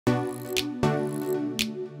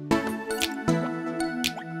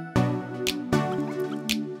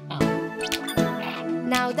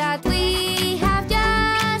Now that we have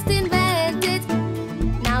just invented,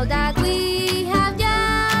 now that we have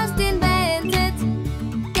just invented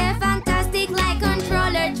the fantastic light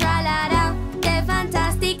controller, tra-la-la, the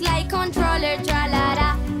fantastic light controller,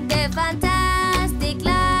 tra-la-la, the fantastic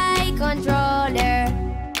light controller.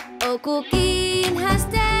 Oh, Cuquin has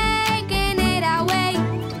taken it away.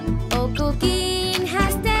 Oh, Cuquin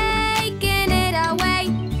has taken it away.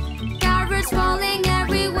 Carrots falling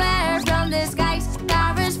everywhere from the skies.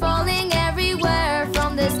 Carrots falling everywhere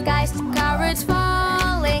from the skies. Carrots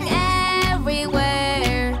falling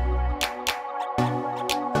everywhere.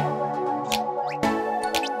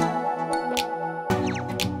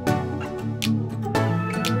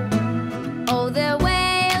 Oh, the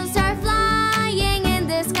whales are flying in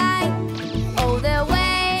the sky. Oh, the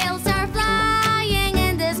whales are flying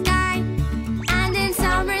in the sky. And in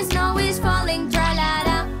summer snow is falling,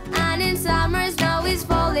 tra-la-la. And in summer snow is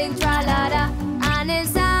falling, tra-la-la. And in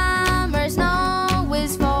summer snow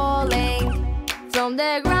is falling. From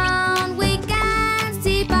the ground we can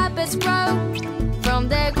see puppets grow. From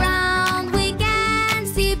the ground we can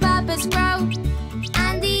see puppets grow.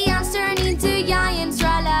 And the ants turn into giants,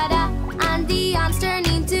 tra-la-la. And the ants turn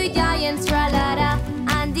into giants, tra-la-la.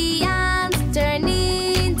 And the ants turn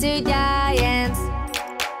into giants.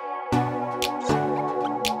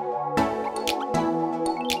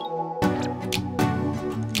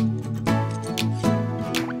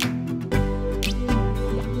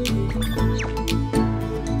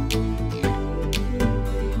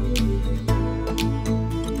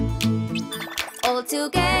 All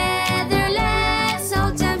together, let's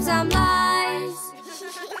all tell some lies.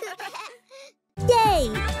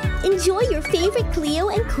 Yay! Enjoy your favorite Cleo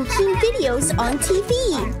and Cuquin videos on TV.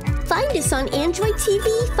 Find us on Android TV,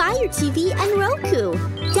 Fire TV, and Roku.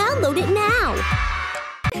 Download it now.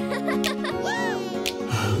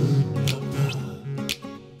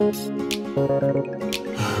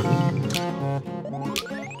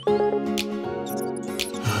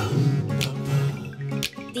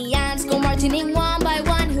 The ants go marching in one by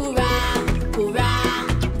one, hurrah, hurrah.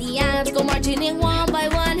 The ants go marching in one by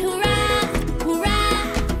one, hurrah,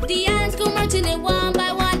 hurrah. The ants go marching in one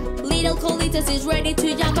by one. Little Colitas is ready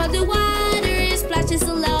to jump on the water. Splashes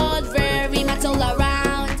a lot, very much all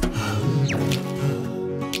around.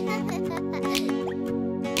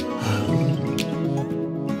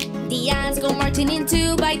 The ants go marching in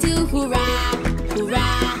two by two, hurrah,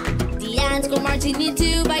 hurrah. The ants go marching in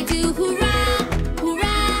two by two, hurrah,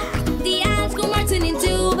 hurrah. The ants go marching in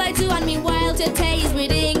two by two. And meanwhile Tete is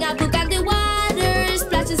reading a book and the water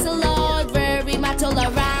splashes a lot, very much all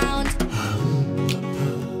around.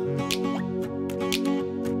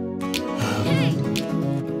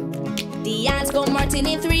 The ants go marching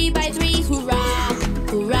in three by three, hurrah,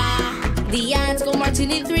 hurrah. The ants go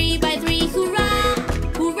marching in three by three, hurrah,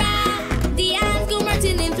 hurrah. The ants go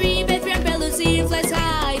marching in three by three. And Pelusi flies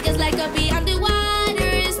high just like a bee, and the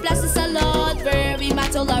water splashes a lot, very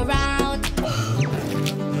much all around.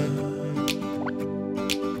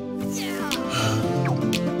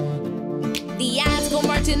 The ants go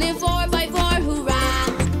marching in four by four, hurrah,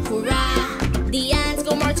 hurrah. The ants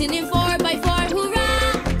go marching in four by four,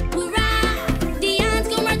 hurrah, hurrah. The ants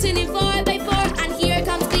go marching in four by four. And here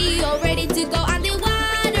comes Cleo, ready to go, and the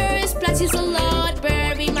water splashes a lot,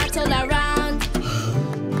 very much all around.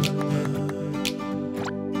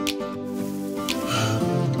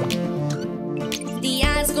 The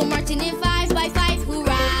ants go marching in five by five,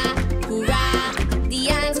 hurrah, hurrah. The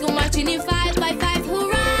ants go marching in five by five,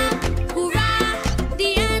 hurrah, hurrah.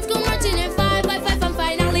 The ants go marching in five by five. And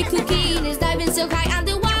finally Cuquin is diving so high, and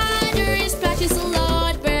the water splashes a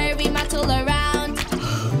lot, very much all around.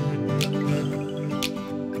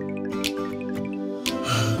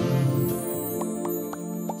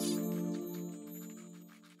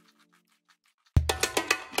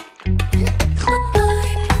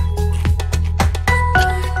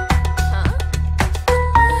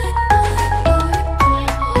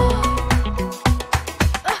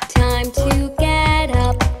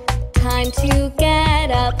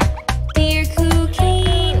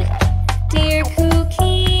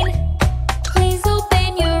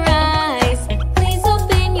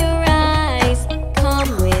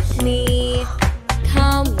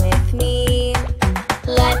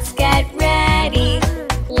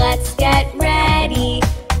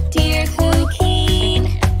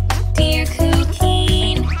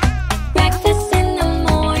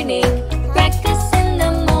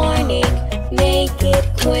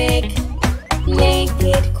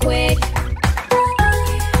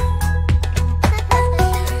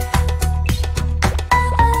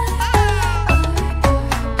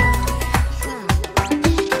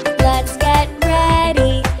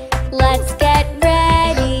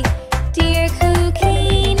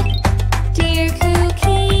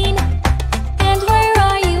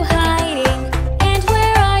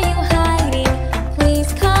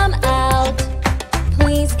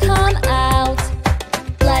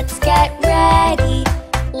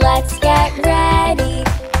 Let's get ready.